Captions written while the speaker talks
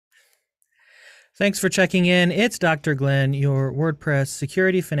Thanks for checking in. It's Dr. Glenn, your WordPress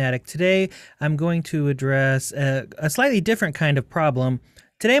security fanatic. Today, I'm going to address a slightly different kind of problem.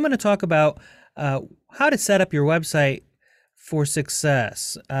 Today, I'm going to talk about how to set up your website for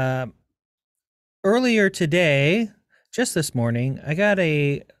success. Earlier today, just this morning, I got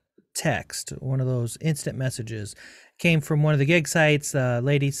a text, one of those instant messages. Came from one of the gig sites.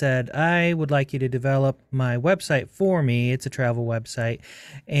 Lady said, I would like you to develop my website for me. It's a travel website.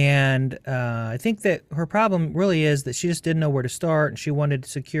 And I think that her problem really is that she just didn't know where to start, and she wanted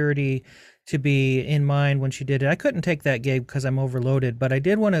security to be in mind when she did it. I couldn't take that gig because I'm overloaded, but I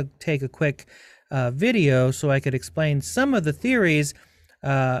did want to take a quick video so I could explain some of the theories.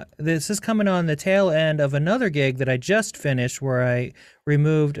 This is coming on the tail end of another gig that I just finished where I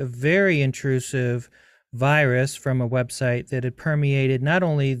removed a very intrusive virus from a website that had permeated not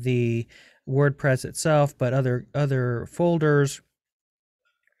only the WordPress itself, but other folders.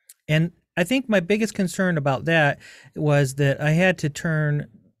 And I think my biggest concern about that was that I had to turn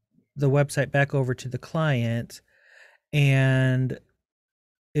the website back over to the client, and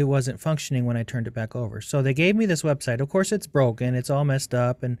it wasn't functioning when I turned it back over. So they gave me this website. Of course, it's broken. It's all messed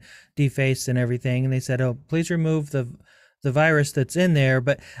up and defaced and everything. And they said, oh, please remove the virus that's in there.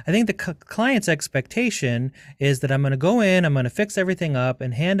 But I think the client's expectation is that I'm going to go in, I'm going to fix everything up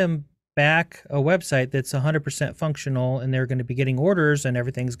and hand them back a website that's 100% functional, and they're going to be getting orders and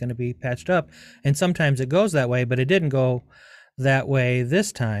everything's going to be patched up. And sometimes it goes that way, but it didn't go that way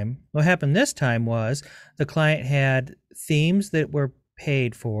this time. What happened this time was the client had themes that were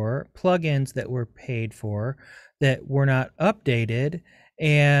paid for, plugins that were paid for that were not updated,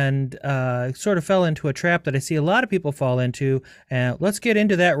 and sort of fell into a trap that I see a lot of people fall into. And let's get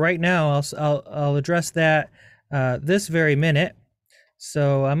into that right now. I'll address that this very minute.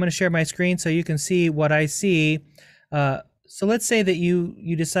 So I'm going to share my screen so you can see what I see. So let's say that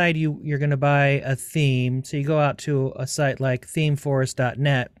you decide you're going to buy a theme. So you go out to a site like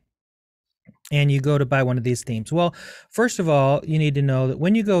themeforest.net and you go to buy one of these themes. Well, first of all, you need to know that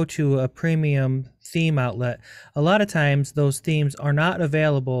when you go to a premium theme outlet, a lot of times those themes are not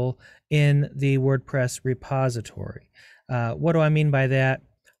available in the WordPress repository. What do I mean by that?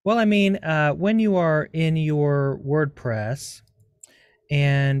 Well, I mean, when you are in your WordPress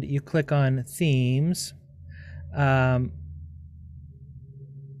and you click on themes,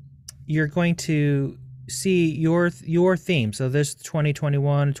 you're going to see your theme. So this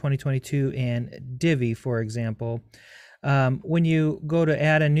 2021, 2022, and Divi, for example. When you go to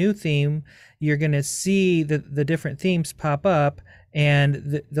add a new theme, you're going to see the different themes pop up,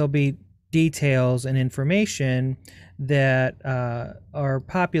 and there'll be details and information that are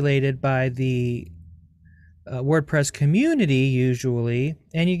populated by the WordPress community usually,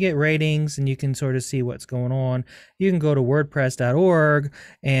 and you get ratings and you can sort of see what's going on. You can go to wordpress.org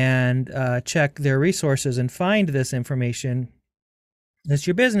and check their resources and find this information. It's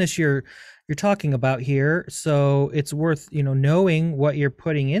your business you're talking about here, so it's worth knowing what you're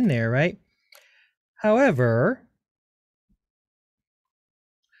putting in there, right? However,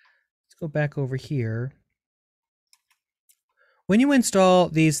 let's go back over here. When you install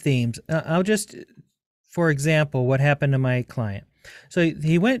these themes, I'll just, for example, what happened to my client. So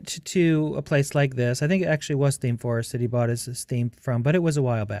he went to a place like this. I think it actually was ThemeForest that he bought his theme from, but it was a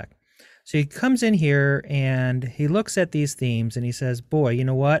while back. So he comes in here and he looks at these themes and he says, boy, you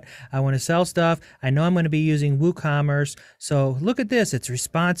know what? I want to sell stuff. I know I'm going to be using WooCommerce. So look at this. It's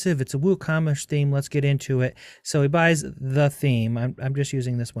responsive. It's a WooCommerce theme. Let's get into it. So he buys the theme. I'm just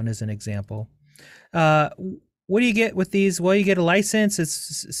using this one as an example. What do you get with these? Well, you get a license.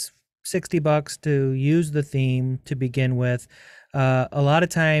 It's $60 to use the theme to begin with. A lot of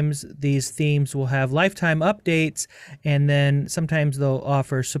times these themes will have lifetime updates, and then sometimes they'll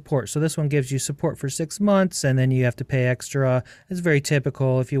offer support. So this one gives you support for 6 months, and then you have to pay extra. It's very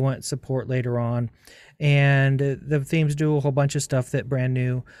typical if you want support later on. And the themes do a whole bunch of stuff that brand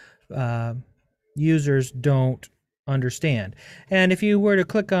new users don't understand. And if you were to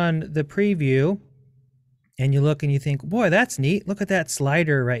click on the preview and you look and you think, boy, that's neat. Look at that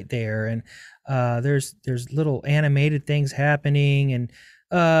slider right there. And there's little animated things happening. And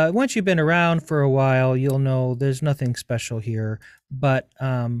once you've been around for a while, you'll know there's nothing special here. But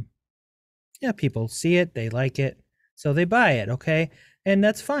yeah, people see it, they like it, so they buy it, okay? And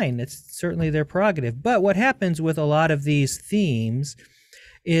that's fine. It's certainly their prerogative. But what happens with a lot of these themes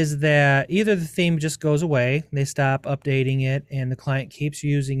is that either the theme just goes away, they stop updating it, and the client keeps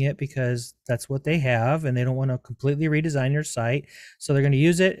using it because that's what they have, and they don't want to completely redesign your site. So they're going to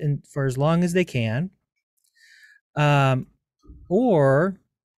use it for as long as they can. Or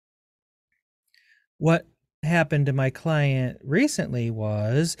what happened to my client recently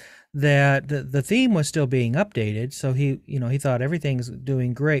was that the theme was still being updated, so he thought everything's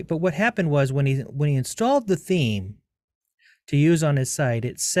doing great. But what happened was when he installed the theme to use on his site,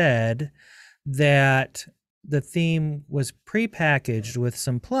 it said that the theme was prepackaged with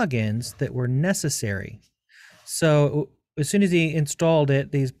some plugins that were necessary. So as soon as he installed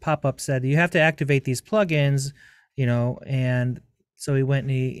it, these pop-ups said you have to activate these plugins, and so he went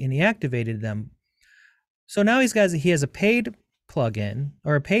and he activated them. So now he has a paid plugin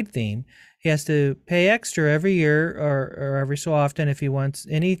or a paid theme. He has to pay extra every year or every so often if he wants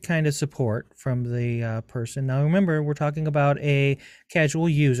any kind of support from the person. Now remember, we're talking about a casual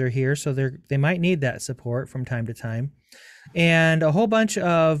user here, so they might need that support from time to time. And a whole bunch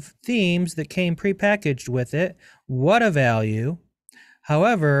of themes that came prepackaged with it. What a value.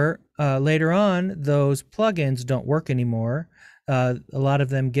 However, later on, those plugins don't work anymore. A lot of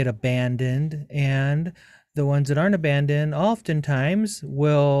them get abandoned, and the ones that aren't abandoned oftentimes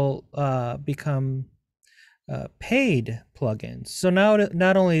will become paid plugins. So now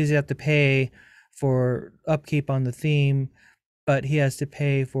not only does he have to pay for upkeep on the theme, but he has to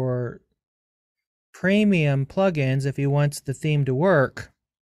pay for premium plugins if he wants the theme to work.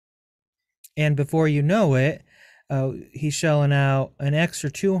 And before you know it, he's shelling out an extra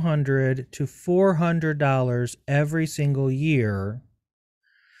 $200 to $400 every single year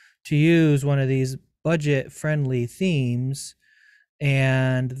to use one of these budget-friendly themes,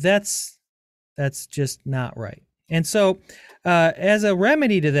 and that's just not right. And so as a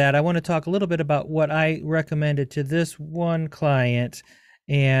remedy to that, I want to talk a little bit about what I recommended to this one client.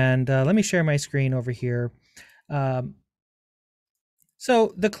 And let me share my screen over here.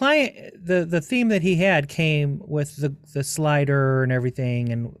 So the client, the theme that he had came with the slider and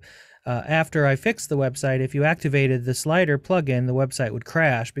everything. And after I fixed the website, if you activated the slider plugin, the website would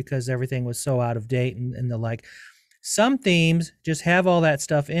crash because everything was so out of date and the like. Some themes just have all that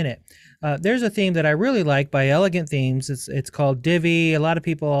stuff in it. There's a theme that I really like by Elegant Themes. It's called Divi. A lot of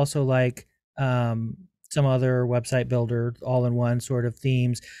people also like some other website builder, all-in-one sort of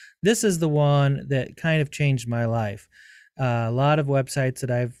themes. This is the one that kind of changed my life. A lot of websites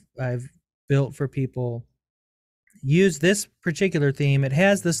that I've built for people use this particular theme. It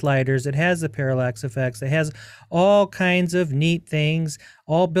has the sliders, it has the parallax effects, it has all kinds of neat things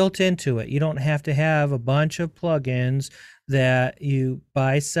all built into it. You don't have to have a bunch of plugins that you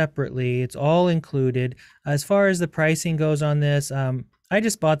buy separately. It's all included. As far as the pricing goes on this, I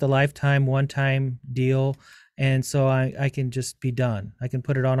just bought the lifetime one-time deal, and so I can just be done. I can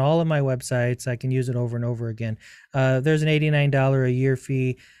put it on all of my websites. I can use it over and over again. There's an $89 a year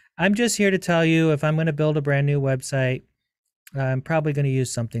fee. I'm just here to tell you, if I'm going to build a brand new website, I'm probably going to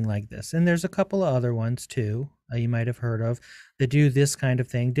use something like this. And there's a couple of other ones too you might have heard of that do this kind of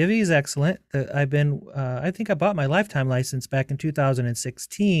thing. Divi is excellent. I think I bought my lifetime license back in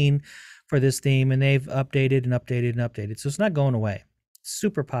 2016 for this theme, and they've updated and updated and updated. So it's not going away.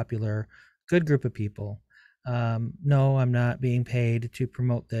 Super popular, good group of people. No, I'm not being paid to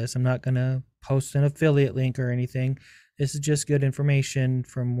promote this. I'm not going to post an affiliate link or anything. This is just good information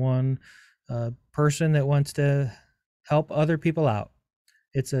from one person that wants to help other people out.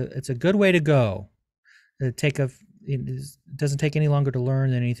 It's a good way to go. It doesn't take any longer to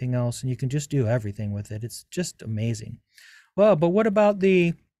learn than anything else, and you can just do everything with it. It's just amazing. Well, but what about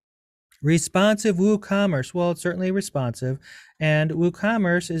the responsive WooCommerce? Well, it's certainly responsive, and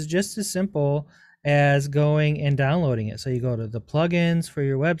WooCommerce is just as simple as going and downloading it. So you go to the plugins for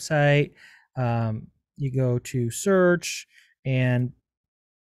your website, you go to search, and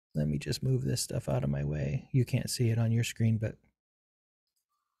let me just move this stuff out of my way. You can't see it on your screen, but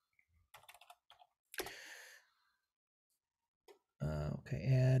okay,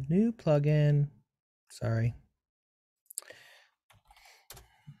 add new plugin. Sorry.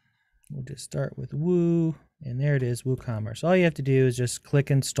 We'll just start with Woo, and there it is, WooCommerce. All you have to do is just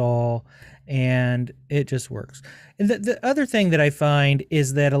click install, and it just works. And the other thing that I find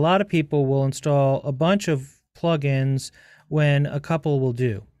is that a lot of people will install a bunch of plugins when a couple will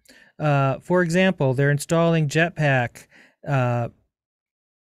do. For example, they're installing Jetpack.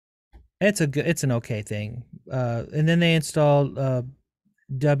 It's an okay thing. And then they install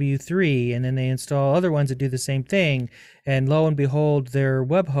W3, and then they install other ones that do the same thing, and lo and behold, their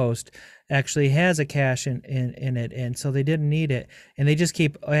web host actually has a cache in it, and so they didn't need it, and they just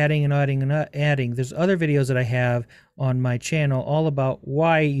keep adding and adding and adding. There's other videos that I have on my channel all about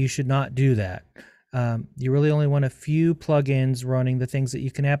why you should not do that. You really only want a few plugins running the things that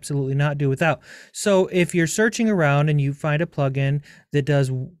you can absolutely not do without. So if you're searching around and you find a plugin that does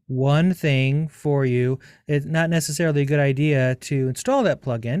one thing for you, it's not necessarily a good idea to install that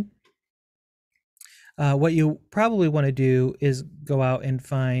plugin. What you probably want to do is go out and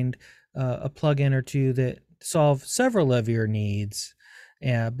find a plugin or two that solve several of your needs.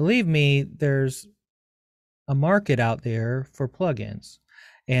 Believe me, there's a market out there for plugins,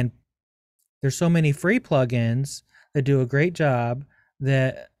 and there's so many free plugins that do a great job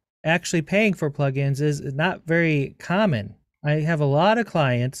that actually paying for plugins is not very common. I have a lot of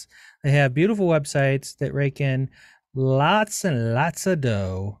clients that have beautiful websites that rake in lots and lots of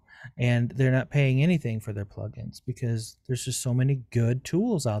dough, and they're not paying anything for their plugins because there's just so many good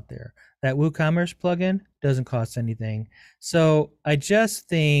tools out there. That WooCommerce plugin doesn't cost anything. So I just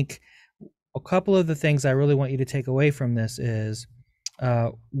think a couple of the things I really want you to take away from this is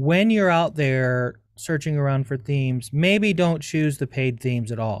when you're out there searching around for themes, maybe don't choose the paid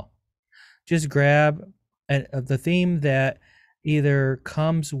themes at all. Just grab the theme that either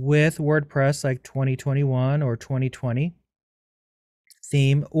comes with WordPress, like 2021 or 2020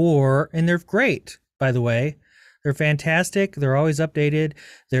 theme, and they're great, by the way. They're fantastic. They're always updated.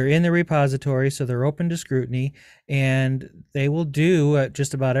 They're in the repository, so they're open to scrutiny, and they will do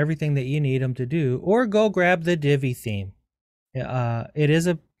just about everything that you need them to do. Or go grab the Divi theme. It is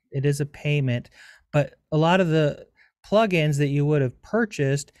a payment, but a lot of the plugins that you would have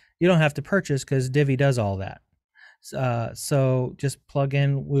purchased, you don't have to purchase because Divi does all that. So just plug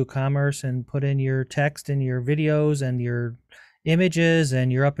in WooCommerce and put in your text and your videos and your images,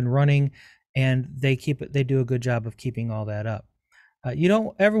 and you're up and running. And they do a good job of keeping all that up. You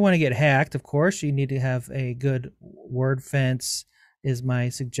don't ever want to get hacked, of course. You need to have a good word fence, is my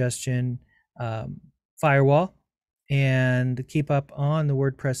suggestion, firewall, and keep up on the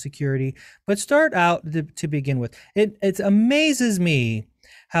WordPress security. But start out to begin with. It amazes me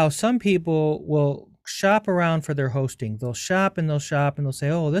how some people will shop around for their hosting. They'll shop and they'll shop and they'll say,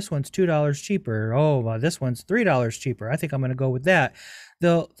 oh, this one's $2 cheaper. Oh, well, this one's $3 cheaper. I think I'm going to go with that.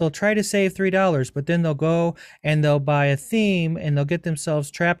 They'll try to save $3, but then they'll go and they'll buy a theme, and they'll get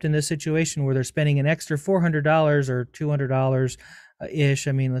themselves trapped in this situation where they're spending an extra $400 or $200 ish.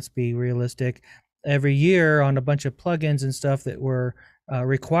 I mean, let's be realistic, every year on a bunch of plugins and stuff that were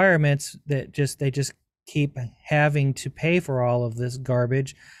requirements that they just keep having to pay for all of this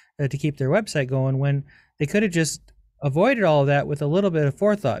garbage to keep their website going, when they could have just avoided all of that with a little bit of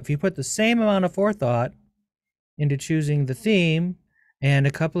forethought. If you put the same amount of forethought into choosing the theme and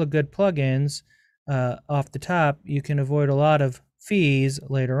a couple of good plugins off the top, you can avoid a lot of fees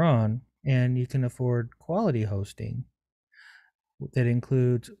later on, and you can afford quality hosting that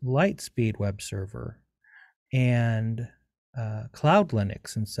includes Lightspeed web server and Cloud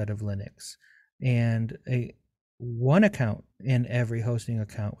Linux instead of Linux, and one account in every hosting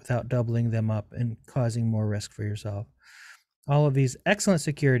account without doubling them up and causing more risk for yourself. All of these excellent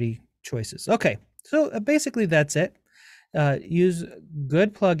security choices. Okay, so basically that's it. Use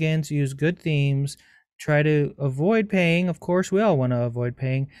good plugins, use good themes, try to avoid paying. Of course, we all want to avoid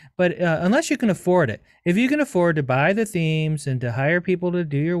paying, but unless you can afford it. If you can afford to buy the themes and to hire people to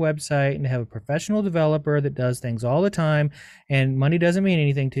do your website and to have a professional developer that does things all the time, and money doesn't mean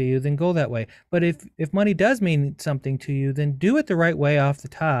anything to you, then go that way. But if money does mean something to you, then do it the right way off the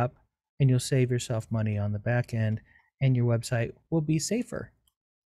top, and you'll save yourself money on the back end, and your website will be safer.